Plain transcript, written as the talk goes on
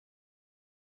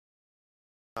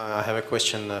I have a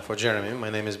question for Jeremy. My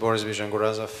name is Boris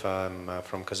Bizhangurazov. I'm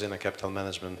from Kazina Capital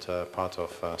Management, part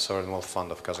of Sovereign Wealth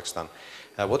Fund of Kazakhstan.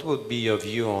 What would be your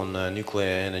view on nuclear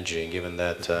energy, given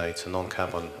that it's a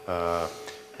non-carbon,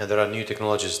 and there are new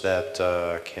technologies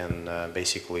that can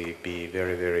basically be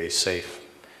very, very safe,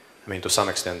 I mean, to some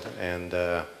extent, and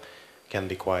can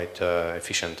be quite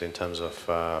efficient in terms of,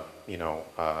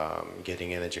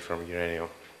 getting energy from uranium?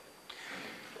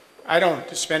 I don't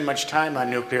spend much time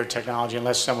on nuclear technology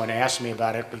unless someone asks me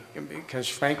about it, because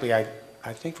frankly, I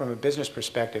think from a business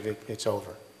perspective, it's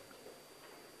over.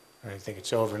 I think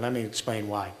it's over, and let me explain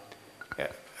why.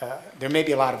 There may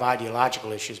be a lot of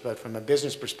ideological issues, but from a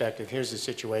business perspective, here's the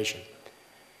situation.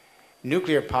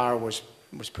 Nuclear power was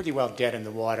pretty well dead in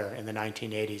the water in the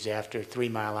 1980s after 3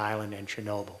 Mile Island and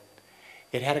Chernobyl.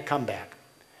 It had a comeback.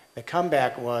 The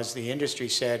comeback was the industry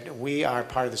said, we are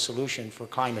part of the solution for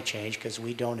climate change because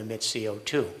we don't emit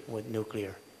CO2 with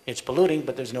nuclear. It's polluting,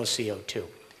 but there's no CO2.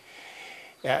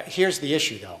 Here's the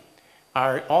issue, though.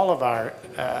 All of our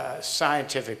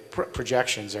scientific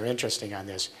projections are interesting on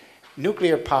this.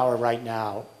 Nuclear power right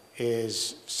now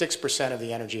is 6% of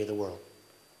the energy of the world.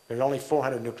 There are only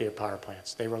 400 nuclear power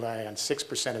plants. They rely on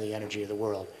 6% of the energy of the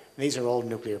world. And these are old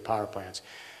nuclear power plants.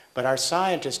 But our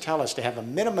scientists tell us to have a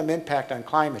minimum impact on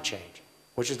climate change,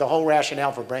 which is the whole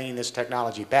rationale for bringing this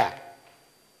technology back.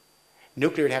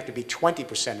 Nuclear would have to be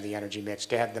 20% of the energy mix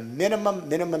to have the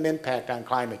minimum impact on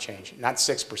climate change, not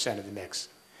 6% of the mix.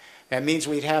 That means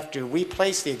we'd have to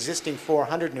replace the existing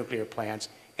 400 nuclear plants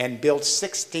and build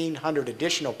 1,600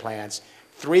 additional plants.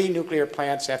 3 nuclear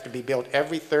plants have to be built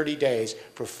every 30 days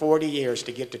for 40 years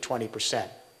to get to 20%.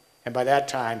 And by that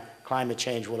time, climate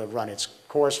change will have run its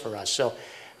course for us. So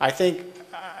I think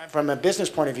from a business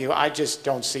point of view, I just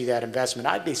don't see that investment.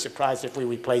 I'd be surprised if we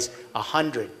replace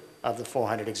 100 of the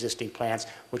 400 existing plants,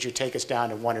 which would take us down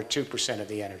to 1 or 2% of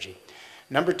the energy.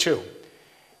 Number 2,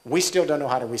 we still don't know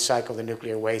how to recycle the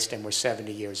nuclear waste, and we're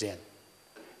 70 years in.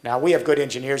 Now, we have good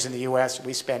engineers in the US.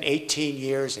 We spent 18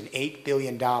 years and $8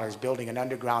 billion building an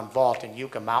underground vault in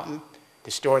Yucca Mountain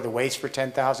to store the waste for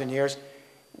 10,000 years.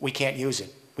 We can't use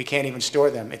it. We can't even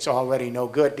store them. It's already no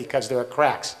good because there are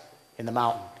cracks in the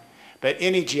mountain. But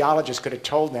any geologist could have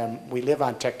told them, we live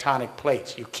on tectonic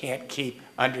plates. You can't keep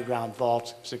underground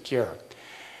vaults secure.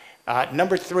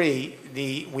 Number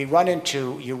 3, we run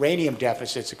into uranium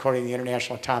deficits, according to the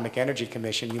International Atomic Energy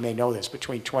Commission. You may know this,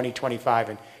 between 2025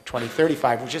 and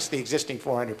 2035, with just the existing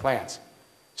 400 plants.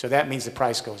 So that means the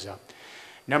price goes up.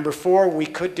 Number 4, we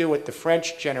could do what the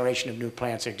French generation of new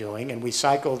plants are doing, and we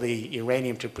cycle the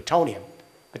uranium to plutonium.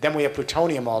 But then we have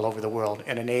plutonium all over the world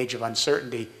in an age of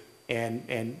uncertainty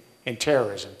and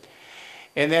terrorism.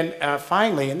 And then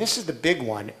finally, and this is the big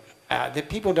one that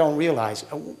people don't realize,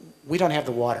 we don't have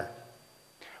the water.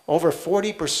 Over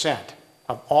 40%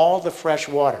 of all the fresh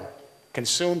water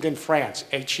consumed in France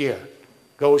each year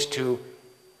goes to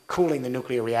cooling the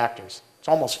nuclear reactors. It's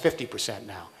almost 50%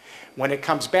 now. When it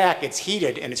comes back, it's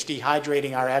heated and it's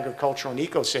dehydrating our agricultural and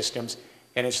ecosystems,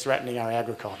 and it's threatening our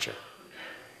agriculture.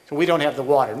 So we don't have the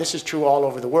water, and this is true all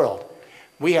over the world.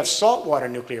 We have saltwater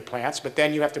nuclear plants, but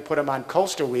then you have to put them on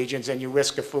coastal regions and you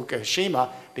risk a Fukushima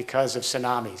because of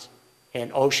tsunamis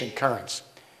and ocean currents.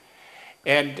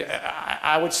 And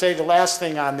I would say the last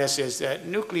thing on this is that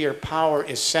nuclear power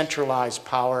is centralized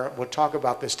power. We'll talk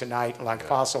about this tonight, like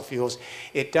fossil fuels.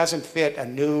 It doesn't fit a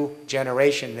new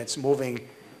generation that's moving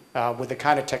with the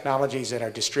kind of technologies that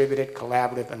are distributed,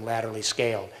 collaborative, and laterally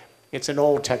scaled. It's an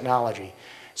old technology.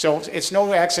 So it's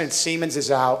no accident Siemens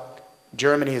is out,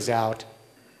 Germany is out,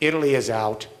 Italy is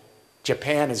out,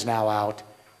 Japan is now out,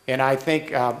 and I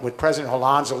think with President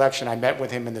Hollande's election, I met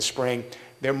with him in the spring,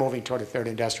 they're moving toward a third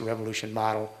industrial revolution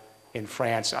model in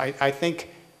France. I think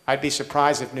I'd be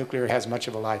surprised if nuclear has much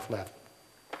of a life left.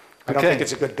 I don't think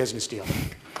it's a good business deal.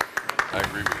 I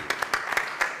agree with you.